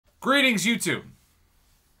Greetings, YouTube.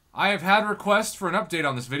 I have had requests for an update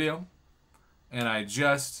on this video, and I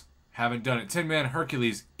just haven't done it. Tin Man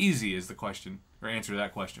Hercules, easy is the question, or answer to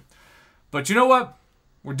that question. But you know what?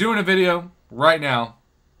 We're doing a video right now.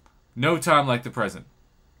 No time like the present.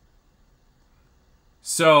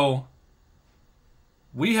 So,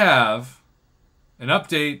 we have an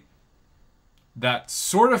update that's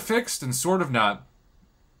sort of fixed and sort of not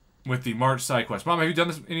with the March side quest. Mom, have you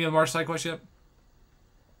done any of the March side quests yet?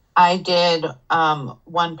 I did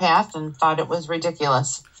one path and thought it was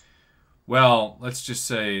ridiculous. Well, let's just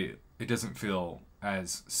say it doesn't feel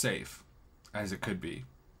as safe as it could be.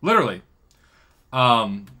 Literally.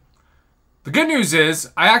 The good news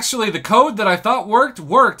is, the code that I thought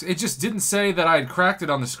worked. It just didn't say that I had cracked it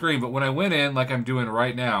on the screen, but when I went in, like I'm doing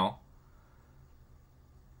right now,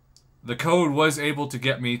 the code was able to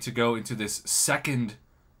get me to go into this second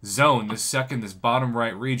zone, this bottom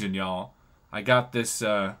right region, y'all. I got this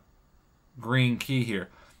green key here.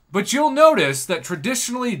 But you'll notice that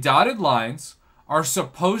traditionally dotted lines are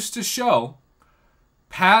supposed to show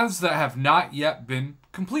paths that have not yet been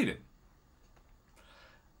completed.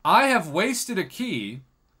 I have wasted a key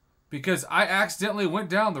because I accidentally went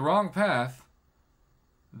down the wrong path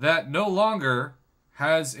that no longer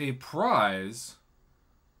has a prize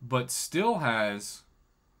but still has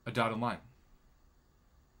a dotted line.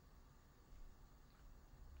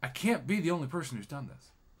 I can't be the only person who's done this.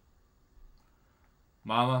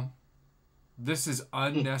 Mama, this is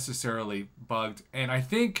unnecessarily bugged. And I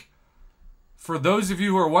think, for those of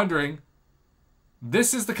you who are wondering,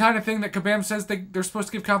 this is the kind of thing that Kabam says they're supposed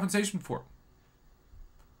to give compensation for.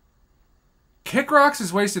 Kickrocks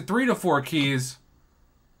has wasted 3 to 4 keys.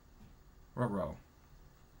 Ruh-roh.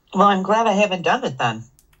 Well, I'm glad I haven't done it then.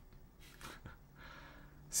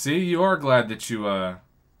 See, you are glad that you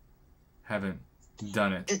haven't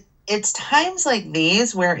done it. It's times like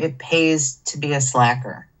these where it pays to be a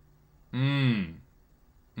slacker.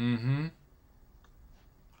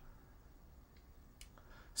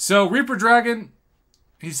 So, Reaper Dragon,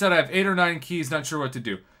 he said I have 8 or 9 keys, not sure what to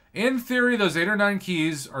do. In theory, those 8 or 9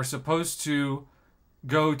 keys are supposed to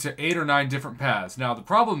go to 8 or 9 different paths. Now, the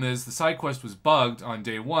problem is the side quest was bugged on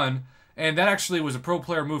day 1, and that actually was a pro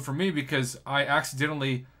player move for me because I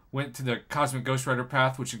accidentally went to the Cosmic Ghost Rider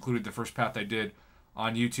path, which included the first path I did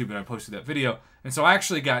on YouTube, and I posted that video. And so I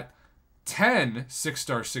actually got 10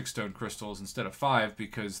 6-star 6-stone crystals instead of 5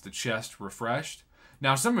 because the chest refreshed.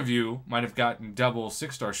 Now, some of you might have gotten double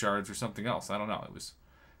 6-star shards or something else. I don't know. It was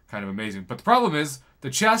kind of amazing. But the problem is the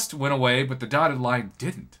chest went away, but the dotted line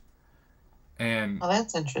didn't. And well,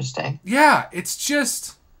 that's interesting. Yeah, it's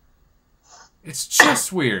just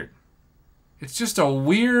weird. It's just a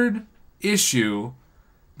weird issue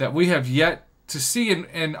that we have yet to see.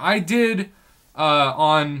 And I did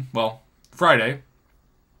on Friday,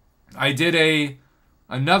 I did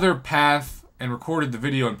another path and recorded the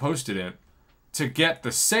video and posted it to get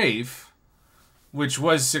the safe, which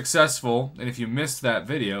was successful. And if you missed that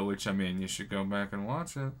video, which I mean you should go back and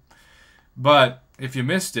watch it, but if you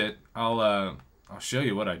missed it, I'll show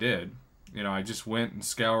you what I did. You know, I just went and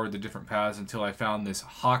scoured the different paths until I found this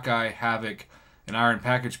Hawkeye, Havoc, and Iron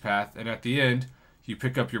Package path, and at the end you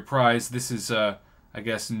pick up your prize. This is I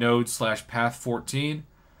guess node/path 14,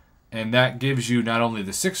 and that gives you not only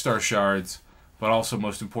the 6-star shards, but also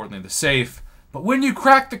most importantly the safe. But when you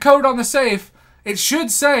crack the code on the safe, it should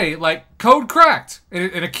say like code cracked,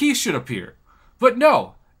 and a key should appear. But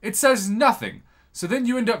no, it says nothing. So then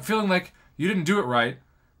you end up feeling like you didn't do it right,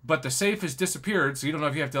 but the safe has disappeared, so you don't know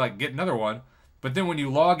if you have to like get another one. But then when you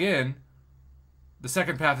log in, the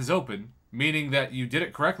second path is open, meaning that you did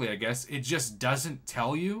it correctly, I guess. It just doesn't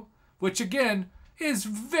tell you, which again is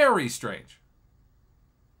very strange.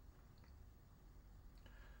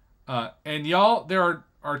 And y'all, there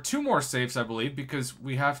are 2 more safes, I believe, because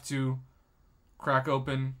we have to crack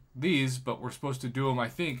open these, but we're supposed to do them, I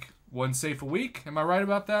think, 1 safe a week. Am I right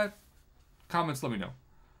about that? Comments, let me know.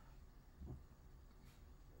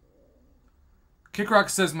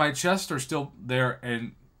 Kickrock says my chests are still there,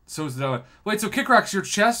 and so is the other one. Wait, so Kickrocks, your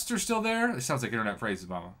chests are still there? It sounds like internet phrases,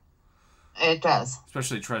 Mama. It does.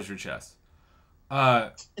 Especially treasure chests.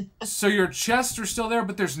 So your chests are still there,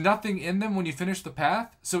 but there's nothing in them when you finish the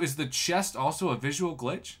path? So is the chest also a visual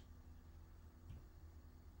glitch?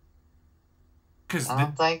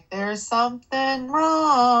 Sounds like there's something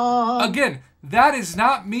wrong. Again, that is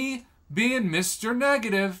not me being Mr.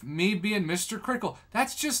 Negative, me being Mr. Critical.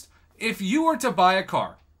 That's just, if you were to buy a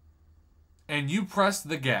car and you pressed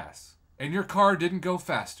the gas and your car didn't go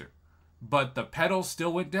faster, but the pedal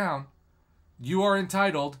still went down, you are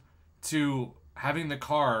entitled to having the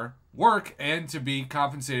car work and to be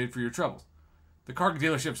compensated for your troubles. The car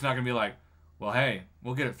dealership's not going to be like, well, hey,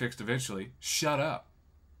 we'll get it fixed eventually. Shut up.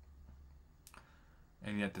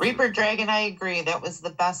 And yet, Reaper Dragon, I agree. That was the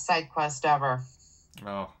best side quest ever.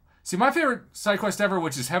 Oh, see, my favorite side quest ever,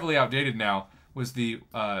 which is heavily outdated now, was the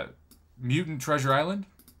Mutant Treasure Island.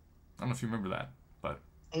 I don't know if you remember that, but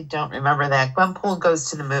I don't remember that. Gwenpool Goes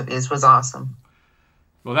to the Movies was awesome.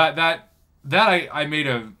 Well, that I made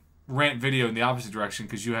a rant video in the opposite direction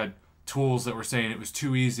because you had tools that were saying it was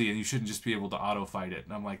too easy and you shouldn't just be able to auto fight it.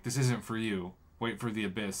 And I'm like, this isn't for you. Wait for the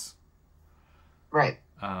abyss. Right.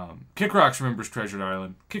 Kick Rocks remembers Treasure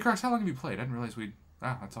Island. Kick Rocks, how long have you played? I didn't realize we'd...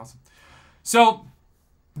 Ah, that's awesome. So,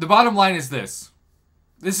 the bottom line is this.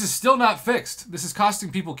 This is still not fixed. This is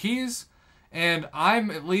costing people keys, and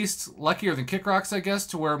I'm at least luckier than Kick Rocks, I guess,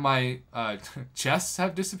 to where my chests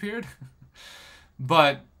have disappeared.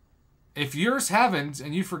 But if yours haven't,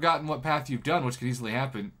 and you've forgotten what path you've done, which can easily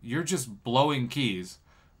happen, you're just blowing keys,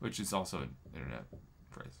 which is also an internet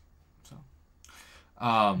phrase. So,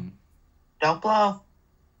 don't blow.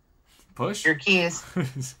 Push your keys.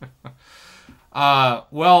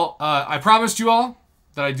 I promised you all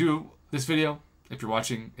that I do this video. If you're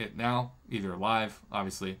watching it now, either live,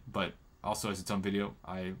 obviously, but also as its own video,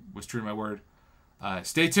 I was true to my word.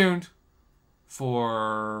 Stay tuned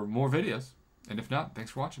for more videos. And if not,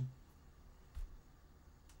 thanks for watching.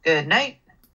 Good night.